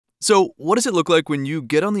So, what does it look like when you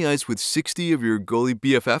get on the ice with 60 of your goalie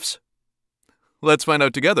BFFs? Let's find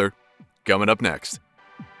out together, coming up next.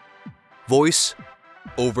 Voice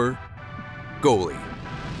over goalie.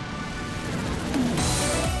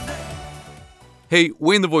 Hey,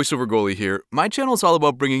 Wayne the voiceover goalie here. My channel is all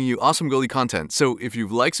about bringing you awesome goalie content, so if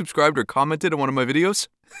you've liked, subscribed, or commented on one of my videos,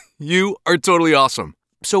 you are totally awesome.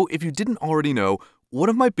 So if you didn't already know, one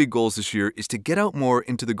of my big goals this year is to get out more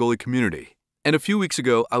into the goalie community. And a few weeks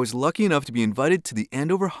ago, I was lucky enough to be invited to the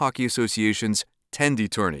Andover Hockey Association's Tendy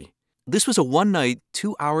Tourney. This was a one-night,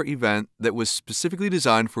 2-hour event that was specifically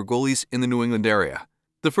designed for goalies in the New England area.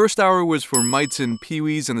 The first hour was for mites and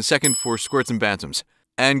peewees and the second for squirts and bantams.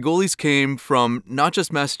 And goalies came from not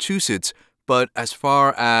just Massachusetts, but as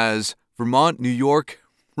far as Vermont, New York,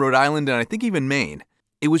 Rhode Island, and I think even Maine.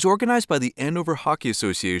 It was organized by the Andover Hockey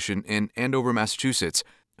Association in Andover, Massachusetts,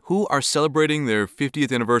 who are celebrating their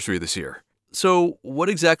 50th anniversary this year. So what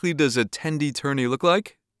exactly does a Tendy Tourney look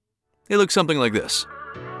like? It looks something like this.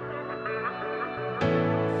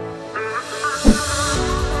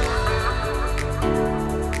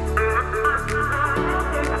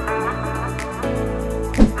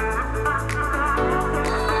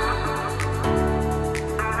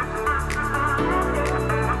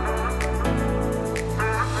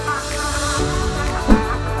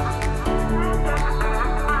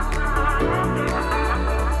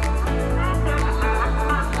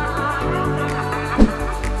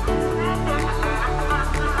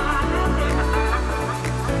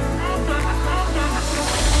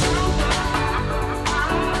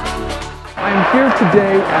 I am here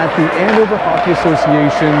today at the Andover Hockey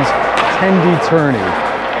Association's Tendy Tourney.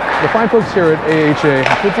 The fine folks here at AHA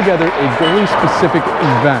have put together a goalie-specific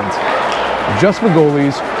event just for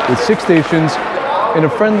goalies with 6 stations in a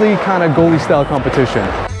friendly kind of goalie-style competition.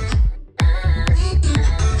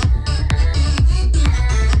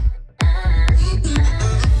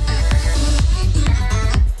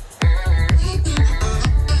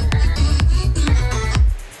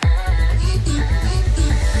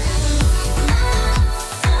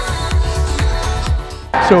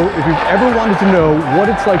 So if you've ever wanted to know what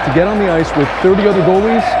it's like to get on the ice with 30 other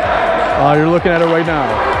goalies, you're looking at it right now.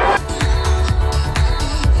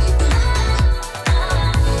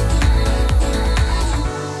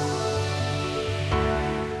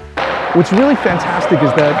 What's really fantastic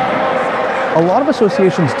is that a lot of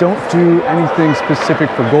associations don't do anything specific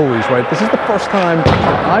for goalies, right? This is the first time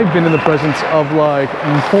I've been in the presence of like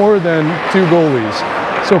more than 2 goalies.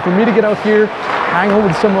 So for me to get out here, hang out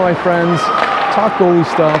with some of my friends, talk goalie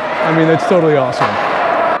stuff, I mean, it's totally awesome.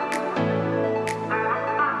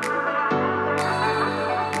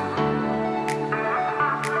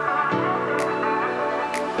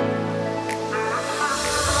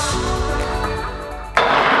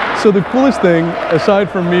 So the coolest thing, aside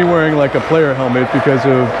from me wearing like a player helmet because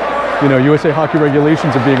of, USA hockey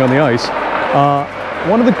regulations of being on the ice,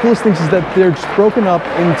 one of the coolest things is that they're just broken up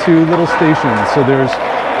into little stations. So there's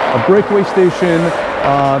a breakaway station,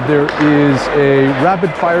 there is a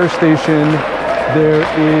rapid fire station, there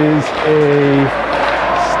is a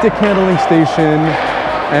stick handling station,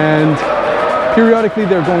 and periodically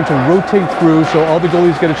they're going to rotate through so all the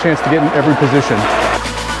goalies get a chance to get in every position.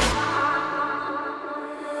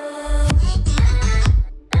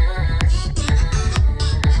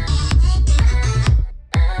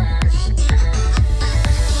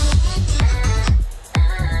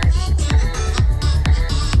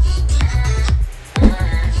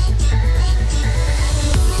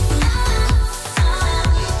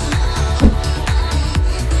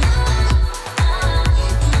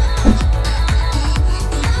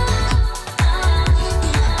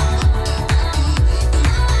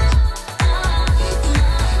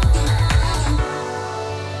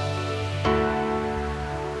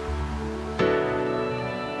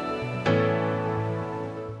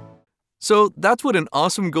 So that's what an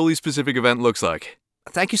awesome goalie-specific event looks like.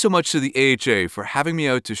 Thank you so much to the AHA for having me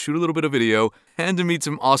out to shoot a little bit of video and to meet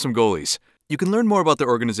some awesome goalies. You can learn more about their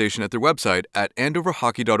organization at their website at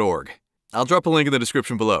andoverhockey.org. I'll drop a link in the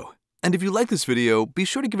description below. And if you like this video, be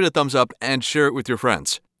sure to give it a thumbs up and share it with your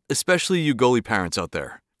friends, especially you goalie parents out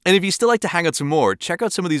there. And if you still like to hang out some more, check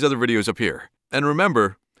out some of these other videos up here. And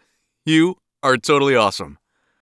remember, you are totally awesome.